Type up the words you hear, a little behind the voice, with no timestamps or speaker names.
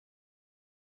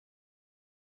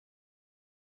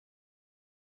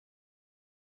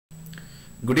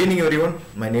Good evening everyone.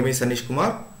 My name is Anish Kumar.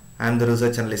 I am the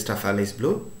research analyst of Alice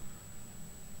Blue.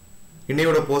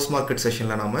 இன்னையோட post market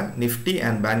செஷன்ல நாம Nifty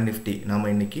and bank Nifty நாம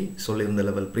இன்னைக்கு சொல்லியிருந்த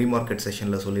level pre market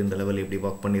செஷன்ல சொல்லியிருந்த level எப்படி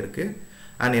work பண்ணிருக்கு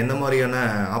and எந்த மாதிரியான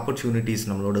ஆப்பர்ச்சுனிட்டிஸ்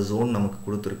நம்மளோட ஜோன் நமக்கு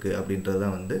கொடுத்திருக்கு அப்படின்றத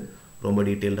வந்து ரொம்ப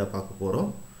டீடைலா பார்க்க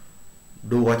போறோம்.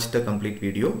 Do watch the complete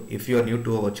video. If you are new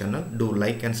to our channel, do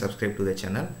like and subscribe to the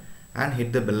channel and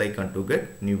hit the bell icon to get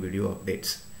new video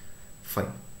updates.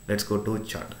 Fine. Let's go to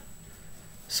chart.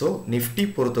 So Nifty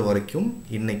பொறுத்த வரைக்கும்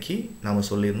இன்னைக்கு நாம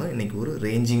சொல்லிருந்தோம் இன்னைக்கு ஒரு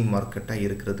ranging மார்க்கெட்டா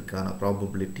இருக்குிறதுக்கான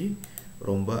probability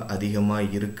ரொம்ப அதிகமா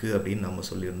இருக்கு அப்படி நாம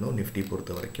சொல்லிருந்தோம் Nifty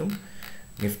பொறுத்த வரைக்கும்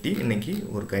Nifty இன்னைக்கு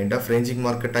ஒரு கைண்ட் ஆஃப் ரேஞ்சிங்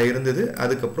மார்க்கெட்டா இருந்தது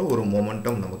அதுக்கு அப்புறம் ஒரு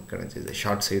மொமெண்டம் நமக்கு கிடைச்சது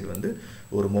ஷார்ட் சைடு வந்து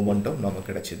ஒரு மொமெண்டம் நமக்கு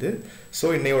கிடைச்சது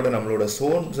சோ இன்னையோட நம்மளோட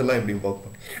சோன்ஸ் எல்லாம் எப்படி வர்க்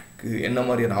பண்ணி என்ன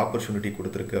மாதிரியான ஆப்பர்சூனிட்டி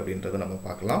கொடுத்திருக்கு அப்படின்றத நாம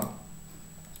பார்க்கலாம்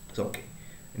சோ ஓகே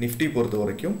Nifty பொறுத்த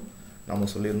வரைக்கும் நாம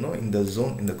சொல்லிருந்தோம் இந்த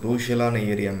ஜோன் இந்த குரூஷியலான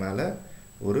ஏரியா மேல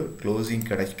ஒரு க்ளோசிங்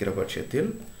கிடைக்கிற பட்சத்தில்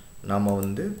நாம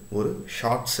வந்து ஒரு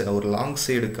ஷார்ட் ஒரு லாங்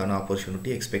சைடுக்கான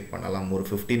ஆப்பர்சூனிட்டி எக்ஸ்பெக்ட் பண்ணலாம் ஒரு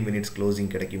 15 மினிட்ஸ் க்ளோசிங்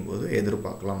கிடைக்கும்போது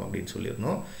எதிர்பார்க்கலாம் அப்படினு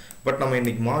சொல்லிருந்தோம் பட் நம்ம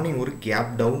இன்னைக்கு மார்னிங் ஒரு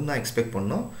கேப் டவுன் தான் எக்ஸ்பெக்ட்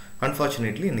பண்ணோம்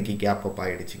unfortunately இன்னைக்கு கேப் அப்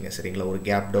ஆயிடுச்சுங்க சரிங்களா ஒரு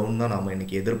கேப் டவுன் தான் நாம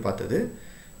இன்னைக்கு எதிர்பார்த்தது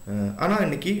ஆனா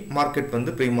இன்னைக்கு மார்க்கெட்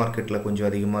வந்து ப்ரீ மார்க்கெட்ல கொஞ்சம்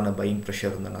அதிகமான பையிங்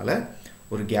பிரஷர் இருந்தனால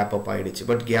ஒரு கேப் அப் ஆயிடுச்சு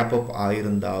but gap up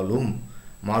ஆயிருந்தாலும்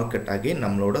market again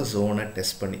நம்மளோட ஜோனை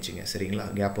டெஸ்ட் பண்ணிச்சுங்க சரிங்களா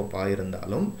கேப் அப்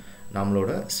ஆயிருந்தாலும்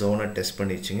நம்மளோட ஜோனை டெஸ்ட்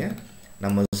பண்ணிச்சுங்க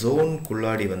நம்ம ஜோன்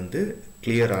குள்ளாடி வந்து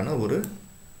கிளியரான ஒரு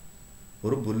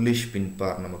புல்லிஷ் பின்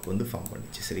பார் நமக்கு வந்து ஃபார்ம்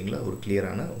பண்ணிச்சு சரிங்களா ஒரு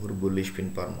கிளியரான ஒரு புல்லிஷ்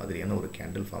பின் பார் மாதிரியான ஒரு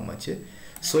கேண்டில் ஃபார்ம் ஆச்சு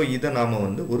சோ இத நாம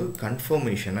வந்து ஒரு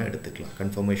கன்ஃபர்மேஷனா எடுத்துக்கலாம்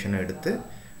கன்ஃபர்மேஷனா எடுத்து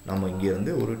நாம இங்க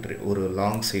இருந்து ஒரு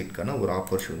லாங் சைடுக்கான ஒரு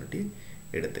ஆப்பர்சூனிட்டி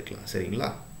எடுத்துக்கலாம் சரிங்களா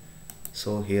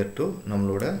சோ ஹியர் டு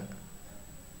நம்மளோட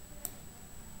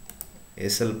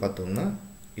SL பார்த்தோம்னா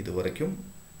இது வரைக்கும்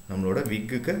நம்மளோட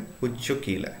விக்குக்கு கொஞ்சம்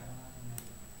கீழ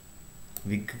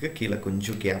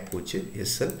கொஞ்சம் கேப் போச்சு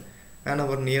SL and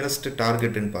our nearest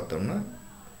target ன்னு பார்த்தோம்னா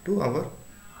to our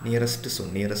nearest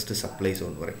supply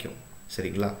zone வரைக்கும்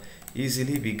சரிங்களா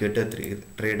easily we get a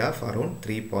trade off around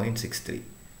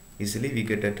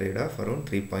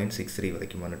 3.63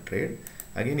 வரைக்குமான trade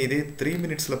again இதே 3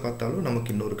 மினிட்ஸ்ல பார்த்தாலும்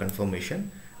நமக்கு இன்னொரு கன்ஃபர்மேஷன்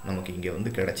நமக்கு இங்க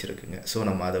வந்து கிடைச்சிருக்குங்க சோ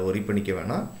நம்ம அதை worry பண்ணிக்க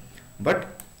வேணாம் பட்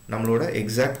நம்மளோட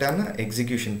எக்ஸாக்ட்டான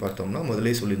எக்ஸிகியூஷன் பார்த்தோம்னா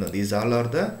முதல்லயே சொல்லிருந்தோம் these all are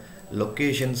the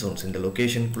location zones இந்த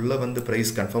லொகேஷனுக்குள்ள வந்து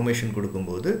பிரைஸ் கன்ஃபர்மேஷன்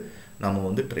கொடுக்கும்போது நாம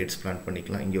வந்து ட்ரேட்ஸ் பிளான்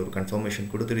பண்ணிக்கலாம் இங்க ஒரு கன்ஃபர்மேஷன்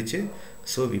கொடுத்துருச்சு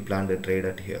so we planned a trade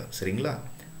at here சரிங்களா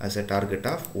as a target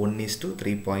of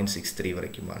 1:3.63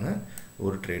 வரைக்குமான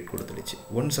ஒரு ட்ரேட் கொடுத்துருச்சு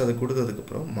ஒன்ஸ் அது கொடுத்ததுக்கு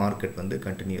அப்புறம் மார்க்கெட் வந்து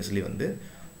கண்டினியூஸ்லி வந்து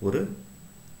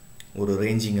ஒரு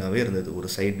ரேஞ்சிங்காவே இருந்தது ஒரு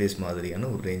சைட்வேஸ் மாதிரியான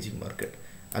ஒரு ரேஞ்சிங் மார்க்கெட்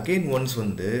again once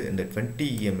வந்து இந்த 20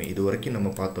 EMA இது வரைக்கும் நம்ம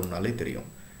பார்த்தோம்னாலே தெரியும்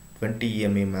 20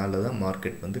 EMA மேல தான்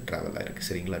மார்க்கெட் வந்து டிராவல் ஆயிருக்கு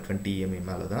சரிங்களா 20 EMA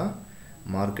மேல தான்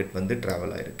மார்க்கெட் வந்து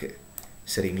டிராவல் ஆயிருக்கு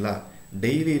சரிங்களா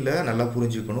டெய்லில நல்லா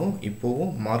புரிஞ்சுக்கணும்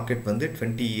இப்போவும் மார்க்கெட் வந்து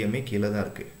 20 EMA கீழ தான்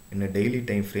இருக்கு இந்த டெய்லி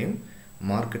டைம் ஃப்ரேம்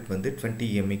மார்க்கெட் வந்து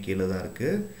 20 EMA கீழ தான் இருக்கு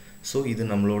சோ இது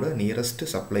நம்மளோட நியரஸ்ட்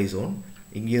சப்ளை ஜோன்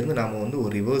இங்க இருந்து நாம வந்து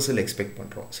ஒரு ரிவர்சல் எக்ஸ்பெக்ட்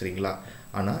பண்றோம் சரிங்களா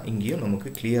ஆனா இங்கேயும்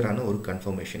நமக்கு கிளியரான ஒரு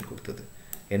கன்ஃபர்மேஷன் கொடுத்தது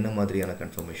என்ன மாதிரியான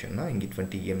கன்ஃபர்மேஷன்னா இங்க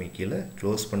 20 EMA கீழ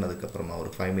க்ளோஸ் பண்ணதுக்கு அப்புறமா ஒரு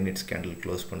 5 மினிட்ஸ் கேண்டில்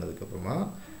க்ளோஸ் பண்ணதுக்கு அப்புறமா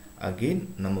அகைன்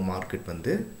நம்ம மார்க்கெட்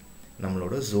வந்து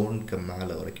நம்மளோட ஜோனுக்கு மேல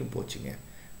வரைக்கும் போச்சுங்க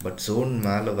பட் ஜோன்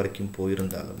மேல வரைக்கும்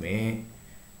போயிருந்தாலுமே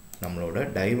நம்மளோட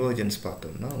டைவர்ஜென்ஸ்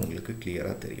பார்த்தோம்னா உங்களுக்கு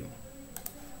கிளியரா தெரியும்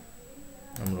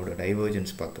நம்மளோட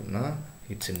டைவர்ஜென்ஸ் பார்த்தோம்னா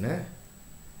இட்ஸ் இன்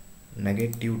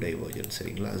நெகட்டிவ் டைவர்ஜென்ஸ்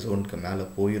சரிங்களா ஜோனுக்கு மேல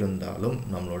போயிருந்தாலும்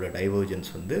நம்மளோட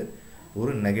டைவர்ஜென்ஸ் வந்து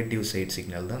ஒரு நெகட்டிவ் சைடு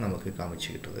சிக்னல் தான் நமக்கு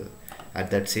காமிச்சிட்டு இருக்குது at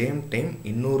that same time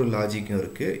இன்னொரு லாஜிக்கும்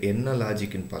இருக்கு என்ன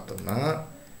லாஜிக்னு பார்த்தோம்னா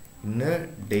in a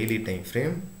daily time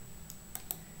frame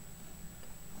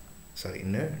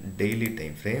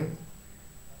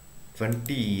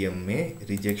 20 EMA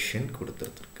rejection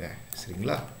கொடுத்திருக்கேன்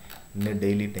சரிங்களா in a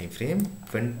daily time frame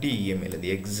 20 EMA ல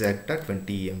எக்ஸாக்ட்டா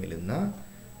 20 EMA ல தான்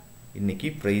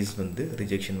இன்னைக்கு பிரைஸ் வந்து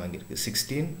ரிஜெக்ஷன் வாங்கிருக்கு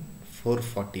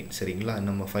 16414 சரிங்களா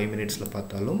நம்ம 5 மினிட்ஸ்ல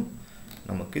பார்த்தாலும்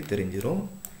நமக்கு தெரிஞ்சிரும்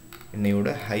இன்னையோட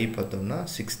ஹை பார்த்தோம்னா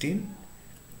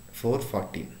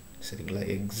 16414 சரிங்களா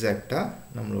எக்ஸாக்ட்டா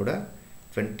நம்மளோட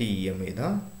 20 EMA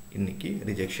தான் இன்னைக்கு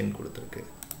ரிஜெக்ஷன் கொடுத்திருக்கு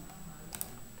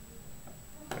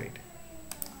right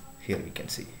here we can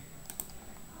see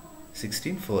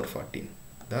 16414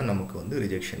 தான் நமக்கு வந்து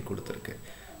ரிஜெக்ஷன் கொடுத்திருக்கு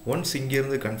ஒன்ஸ் இங்க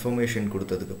இருந்து கன்ஃபர்மேஷன்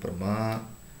கொடுத்ததுக்கு அப்புறமா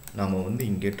நாம வந்து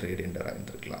இங்க ட்ரேட் என்டர்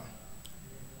ஆயிருக்கலாம்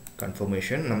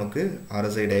கன்ஃபர்மேஷன் நமக்கு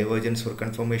RSI டைவர்ஜென்ஸ் ஒரு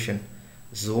கன்ஃபர்மேஷன்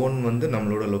zone வந்து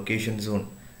நம்மளோட லொகேஷன் zone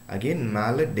again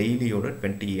மேல டெய்லியோட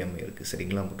 20 EMA இருக்கு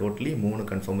சரிங்களா டோட்டலி 3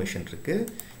 கன்ஃபர்மேஷன் இருக்கு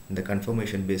இந்த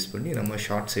கன்ஃபர்மேஷன் பேஸ் பண்ணி நம்ம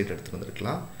ஷார்ட் சைடு எடுத்து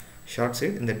வந்திருக்கலாம். ஷார்ட்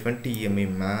சைடு இந்த 20 EMI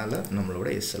மேலே நம்மளோட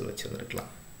SL வச்சுருந்துருக்கலாம்.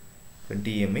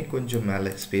 20 EMI கொஞ்சம் மேலே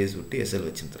ஸ்பேஸ் விட்டு SL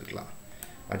வச்சுருந்துருக்கலாம்.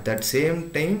 At that same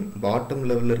time bottom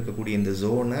லெவலில் இருக்கக்கூடிய இந்த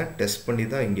ஜோனை டெஸ்ட் பண்ணி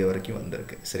தான் இங்கே வரைக்கும்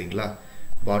வந்திருக்கு. சரிங்களா,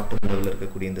 பாட்டம் லெவலில்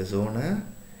இருக்கக்கூடிய இந்த ஜோனை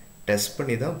டெஸ்ட்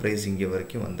பண்ணி தான் ப்ரைஸ் இங்கே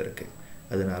வரைக்கும் வந்திருக்கு.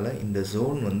 அதனால் இந்த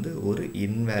ஜோன் வந்து ஒரு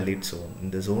இன்வேலிட் ஜோன்.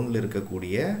 இந்த ஜோனில்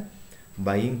இருக்கக்கூடிய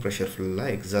பையிங் ப்ரெஷர் ஃபுல்லாக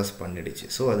எக்ஸாஸ்ட் பண்ணிடுச்சு.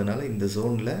 ஸோ அதனால் இந்த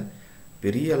ஜோனில்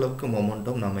பெரிய அளவுக்கு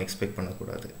மொமெண்டம் நம்ம எக்ஸ்பெக்ட்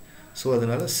பண்ணக்கூடாது. ஸோ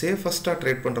அதனால் சேஃபஸ்ட்டாக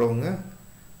ட்ரேட் பண்ணுறவங்க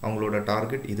அவங்களோட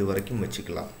டார்கெட் இது வரைக்கும்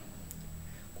வச்சுக்கலாம்.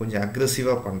 கொஞ்சம்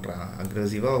அக்ரெசிவாக பண்ணுறாங்க,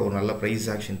 அக்ரெசிவாக ஒரு நல்ல ப்ரைஸ்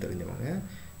ஆக்ஷன் தெரிஞ்சவங்க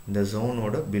இந்த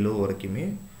ஜோனோட பிலோ வரைக்குமே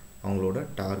அவங்களோட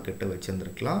டார்கெட்டை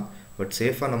வச்சுருந்துருக்கலாம். பட்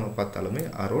சேஃபாக நம்ம பார்த்தாலுமே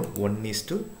அரௌண்ட்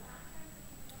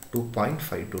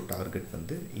 1:2.52 டார்கெட்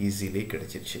வந்து ஈஸிலே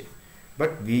கிடச்சிருச்சு.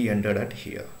 But we entered at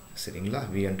here. சரிங்களா,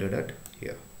 we entered at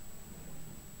here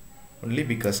only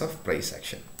because of price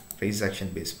action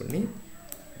base பண்ணி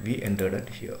we entered at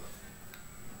here.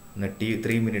 இந்த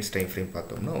 3 minutes டைம் ஃப்ரேம்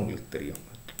பார்த்தோம்னா உங்களுக்கு தெரியும்.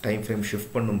 டைம் ஃப்ரேம்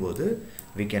ஷிஃப்ட் பண்ணும்போது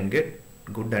we can get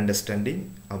good understanding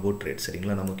about trade.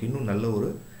 சரிங்களா, நமக்கு இன்னும் நல்ல ஒரு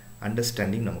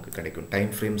அண்டர்ஸ்டாண்டிங் நமக்கு கிடைக்கும்.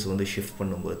 டைம் ஃப்ரேம்ஸ் வந்து ஷிஃப்ட்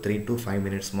பண்ணும்போது 3 to 5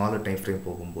 minutes smaller time frame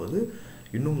போகும்போது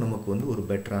இன்னும் நமக்கு வந்து ஒரு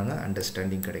பெட்டரான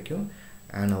அண்டர்ஸ்டாண்டிங் கிடைக்கும்.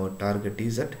 and our target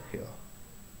is at here.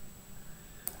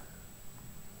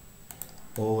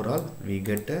 Overall we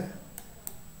get a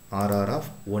RR of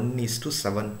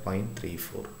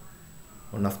 1:7.34.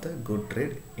 one of the good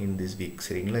trade in this week.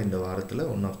 சரிங்களா, இந்த வாரத்தில்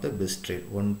one of the best trade.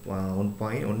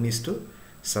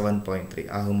 1:7.3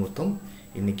 ஆக மொத்தம்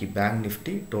இன்னைக்கு பேங்க்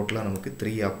நிஃப்டி டோட்டலாக நமக்கு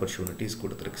 3 ஆப்பர்ச்சுனிட்டிஸ்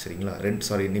கொடுத்துருக்கு. சரிங்களா,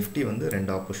 நிஃப்டி வந்து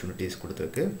 2 ஆப்பர்ச்சுனிட்டிஸ்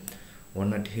கொடுத்துருக்கு.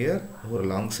 ஒன் அட் ஹியர் ஒரு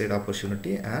long side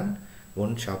opportunity and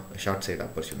one short side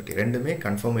opportunity. ரெண்டுமே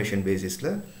கன்ஃபர்மேஷன்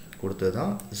பேசிஸில் கொடுத்தது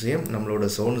தான். சேம் நம்மளோட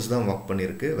ஜோன்ஸ் தான் ஒர்க்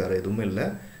பண்ணியிருக்கு, வேறு எதுவுமே இல்லை.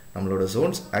 நம்மளோட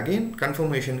ஜோன்ஸ் அகெயின்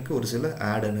கன்ஃபர்மேஷனுக்கு ஒரு சில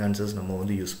ஆட் என்ஹான்சர்ஸ் நம்ம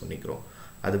வந்து யூஸ் பண்ணிக்கிறோம்.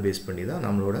 அதை பேஸ் பண்ணி தான்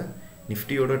நம்மளோட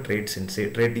நிஃப்டியோட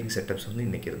ட்ரேடிங் செட்டப்ஸ் வந்து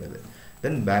இன்றைக்கி இருந்தது.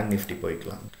 தென் பேங்க் நிஃப்டி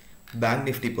போய்க்கலாம். பேங்க்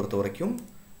நிஃப்டி பொறுத்த வரைக்கும்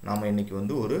நாம் இன்றைக்கி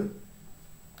வந்து ஒரு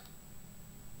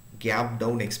கேப்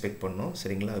டவுன் எக்ஸ்பெக்ட் பண்ணோம்.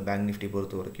 சரிங்களா, பேங்க் நிஃப்டி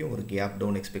பொறுத்த வரைக்கும் ஒரு கேப்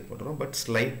டவுன் எக்ஸ்பெக்ட் பண்ணுறோம். பட்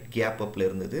ஸ்லைட் கேப் அப்பில்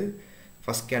இருந்தது.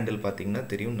 ஃபஸ்ட் கேண்டில் பார்த்திங்கன்னா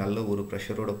தெரியும், நல்ல ஒரு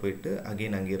ப்ரெஷரோடு போயிட்டு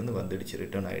அகெயின் அங்கேருந்து வந்துடுச்சு,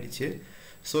 ரிட்டர்ன் ஆகிடுச்சு.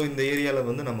 ஸோ இந்த ஏரியாவில்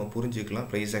வந்து நம்ம புரிஞ்சுக்கலாம்,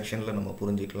 ப்ரைஸ் ஆக்ஷனில் நம்ம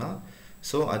புரிஞ்சுக்கலாம்.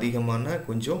 ஸோ அதிகமான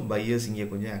கொஞ்சம் பையர்ஸ் இங்கே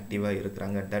கொஞ்சம் ஆக்டிவாக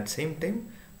இருக்கிறாங்க. அட் தட் சேம் டைம்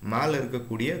மேலே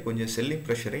இருக்கக்கூடிய கொஞ்சம் செல்லிங்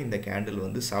ப்ரெஷரை இந்த கேண்டில்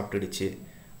வந்து சாப்பிட்டுடுச்சு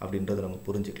அப்படின்றத நம்ம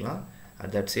புரிஞ்சுக்கலாம்.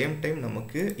 அட் தட் சேம் டைம்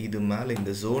நமக்கு இது மேலே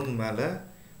இந்த ஜோன் மேலே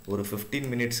ஒரு 15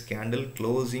 minutes கேண்டில்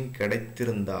க்ளோசிங்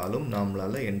கிடைத்திருந்தாலும்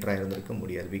நம்மளால் என்ட்ராக இருந்திருக்க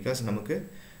முடியாது. பிகாஸ் நமக்கு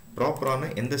ப்ராப்பரான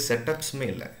எந்த செட்டப்ஸுமே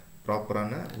இல்லை.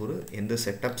 ப்ராப்பரான ஒரு எந்த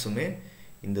செட்டப்ஸுமே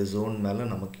இந்த ஜோன் மேலே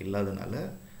நமக்கு இல்லாதனால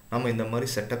நம்ம இந்த மாதிரி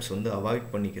செட்டப்ஸ் வந்து அவாய்ட்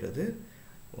பண்ணிக்கிறது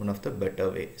one of the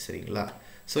better way. சரிங்களா,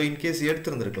 ஸோ இன்கேஸ்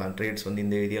எடுத்துருந்துருக்கலாம் ட்ரேட்ஸ் வந்து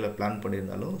இந்த ஏரியாவில் பிளான்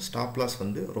பண்ணியிருந்தாலும் ஸ்டாப் லாஸ்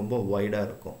வந்து ரொம்ப வைடாக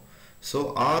இருக்கும். ஸோ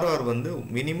ஆர்ஆர் வந்து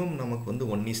மினிமம் நமக்கு வந்து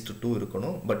 1:2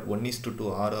 இருக்கணும். பட் 1:2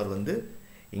 ஆர்ஆர் வந்து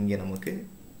இங்கே நமக்கு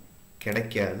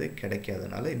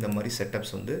கிடைக்காதனால இந்த மாதிரி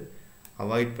செட்டப்ஸ் வந்து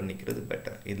அவாய்ட் பண்ணிக்கிறது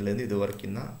பெட்டர். இதுலேருந்து இது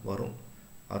வரைக்கும் தான் வரும்.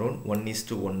 அரௌண்ட்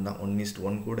 1:1 தான்,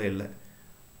 1:1 கூட இல்லை,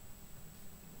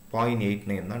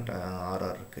 0.89 தான்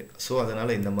ஆர்ஆர் இருக்குது. ஸோ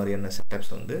அதனால் இந்த மாதிரியான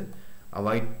செட்டப்ஸ் வந்து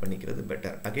அவாய்ட் பண்ணிக்கிறது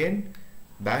பெட்டர். அகெயின்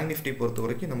பேங்க் நிஃப்டி பொறுத்த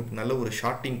வரைக்கும் நமக்கு நல்ல ஒரு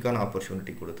ஷார்ட்டிங்கான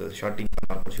ஆப்பர்ச்சுனிட்டி கொடுத்தது. ஷார்ட்டிங்கான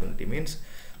ஆப்பர்ச்சுனிட்டி மீன்ஸ்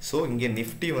ஸோ இங்கே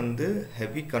நிஃப்டி வந்து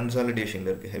ஹெவி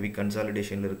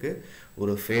கன்சாலிடேஷனில் இருக்குது.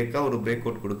 ஒரு ஃபேக்காக ஒரு பிரேக்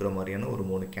அவுட் கொடுக்குற மாதிரியான ஒரு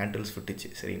 3 கேண்டில்ஸ் விட்டுச்சு.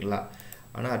 சரிங்களா,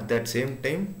 ஆனால் at that same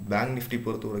time bank Nifty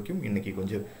பொறுத்த வரைக்கும் இன்றைக்கி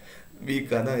கொஞ்சம்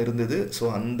வீக்காக தான் இருந்தது. ஸோ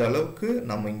அந்த அளவுக்கு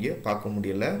நம்ம இங்கே பார்க்க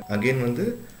முடியலை. அகெயின் வந்து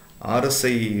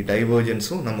RSI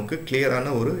டைவர்ஜென்ஸும் நமக்கு கிளியரான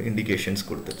ஒரு இண்டிகேஷன்ஸ்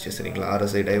கொடுத்துருச்சு. சரிங்களா,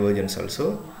 RSI டைவர்ஜென்ஸ் ஆல்சோ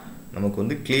நமக்கு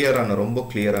வந்து ரொம்ப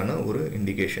கிளியரான ஒரு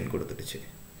இண்டிகேஷன் கொடுத்துடுச்சு.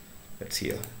 Let's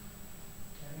hear.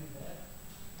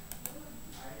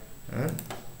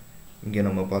 இங்கே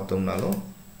நம்ம பார்த்தோம்னாலும்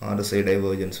RSI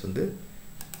டைவர்ஜென்ஸ் வந்து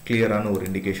கிளியரான ஒரு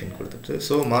இண்டிகேஷன் கொடுத்துட்டு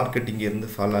ஸோ மார்க்கெட் இங்கேருந்து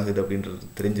ஃபால் ஆகுது அப்படின்றது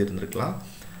தெரிஞ்சிருந்துருக்கலாம்.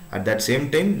 At that same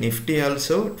time Nifty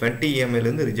also 20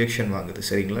 EMIலேருந்து rejection வாங்குது.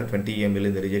 சரிங்களா, 20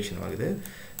 EMIலேருந்து ரிஜெக்ஷன் வாங்குது.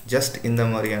 ஜஸ்ட் இந்த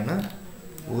மாதிரியான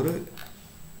ஒரு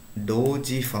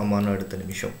டோஜி ஃபார்ம் ஆன அடுத்த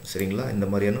நிமிஷம். சரிங்களா, இந்த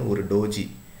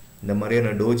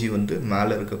மாதிரியான டோஜி வந்து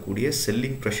மேலே இருக்கக்கூடிய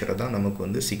செல்லிங் ப்ரெஷரை தான் நமக்கு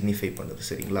வந்து சிக்னிஃபை பண்ணுது.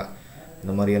 சரிங்களா,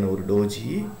 இந்த மாதிரியான ஒரு டோஜி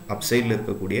அப்சைடில்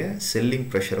இருக்கக்கூடிய செல்லிங்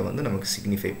ப்ரெஷரை வந்து நமக்கு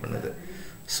சிக்னிஃபை பண்ணுது.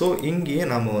 ஸோ இங்கேயே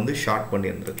நாம் வந்து ஷார்ட்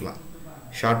பண்ணியிருந்துருக்கலாம்.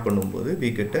 ஷார்ட் பண்ணும்போது we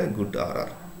get a good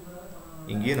RR.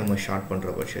 இங்கேயே நம்ம ஷார்ட் பண்ணுற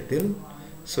பட்சத்தில்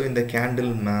ஸோ இந்த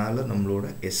கேண்டில் மேலே நம்மளோட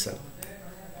SL.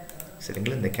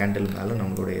 சரிங்களா, இந்த கேண்டில் மேலே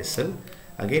நம்மளோட SL.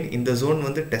 அகெயின் இந்த ஜோன்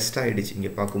வந்து டெஸ்ட் ஆகிடுச்சு.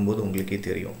 இங்கே பார்க்கும்போது உங்களுக்கே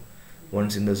தெரியும்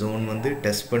ஒன்ஸ் இந்த ஜோன் வந்து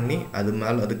டெஸ்ட் பண்ணி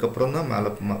அதுக்கப்புறம் தான் மேலே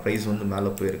ப்ரைஸ் வந்து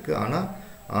மேலே போயிருக்கு. ஆனால்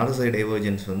RSI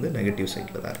டைவர்ஜென்ஸ் வந்து நெகட்டிவ்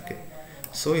சைடில் தான் இருக்குது.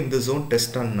 ஸோ இந்த ஜோன்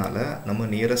டெஸ்ட் ஆனதுனால நம்ம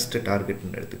நியரஸ்ட்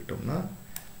டார்கெட்னு எடுத்துக்கிட்டோம்னா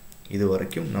இது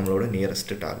வரைக்கும் நம்மளோட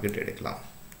நியரஸ்ட் டார்கெட் எடுக்கலாம்.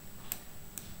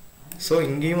 ஸோ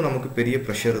இங்கேயும் நமக்கு பெரிய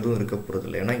ப்ரெஷர் எதுவும் இருக்க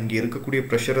போகிறதில்ல. ஏன்னா இங்கே இருக்கக்கூடிய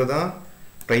ப்ரெஷரை தான்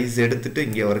ப்ரைஸ் எடுத்துகிட்டு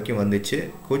இங்கே வரைக்கும் வந்துச்சு.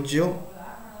 கொஞ்சம்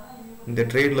இந்த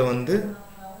ட்ரேடில் வந்து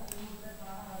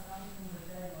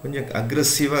கொஞ்சம்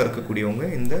அக்ரெசிவாக இருக்கக்கூடியவங்க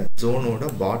இந்த ஜோனோட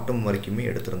பாட்டம் வரைக்குமே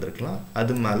எடுத்துருந்துருக்கலாம்.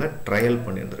 அது மேலே ட்ரையல்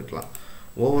பண்ணியிருந்துருக்கலாம்.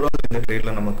 ஓவரால் இந்த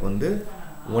ட்ரேடில் நமக்கு வந்து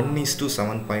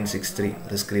 1:7.63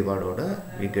 risk ரிவார்டோட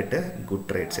we get a good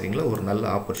trade. சரிங்களா, ஒரு நல்ல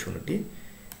opportunity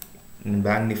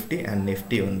bank Nifty and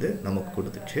Nifty வந்து நமக்கு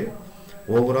கொடுத்துச்சு.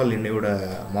 ஓவரால் இன்னையோட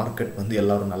மார்க்கெட் வந்து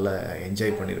எல்லோரும் நல்லா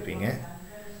என்ஜாய் பண்ணியிருப்பீங்க.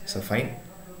 So fine.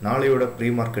 நாளையோட ப்ரீ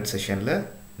மார்க்கெட் செஷனில்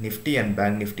நிஃப்டி அண்ட்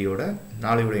பேங்க் நிஃப்டியோட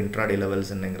நாளையோட இன்ட்ராடே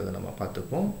லெவல்ஸ் என்னங்கிறத நம்ம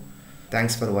பார்த்துப்போம்.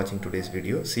 தேங்க்ஸ் ஃபார் வாட்சிங் today's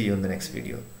video. See you in the next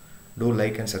video. Do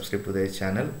like and subscribe to this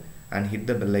channel and hit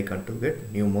the bell icon to get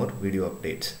more video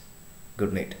updates.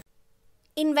 Good night.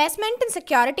 Investment in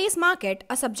securities market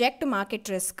are subject to market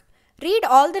risk. Read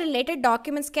all the related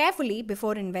documents carefully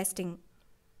before investing.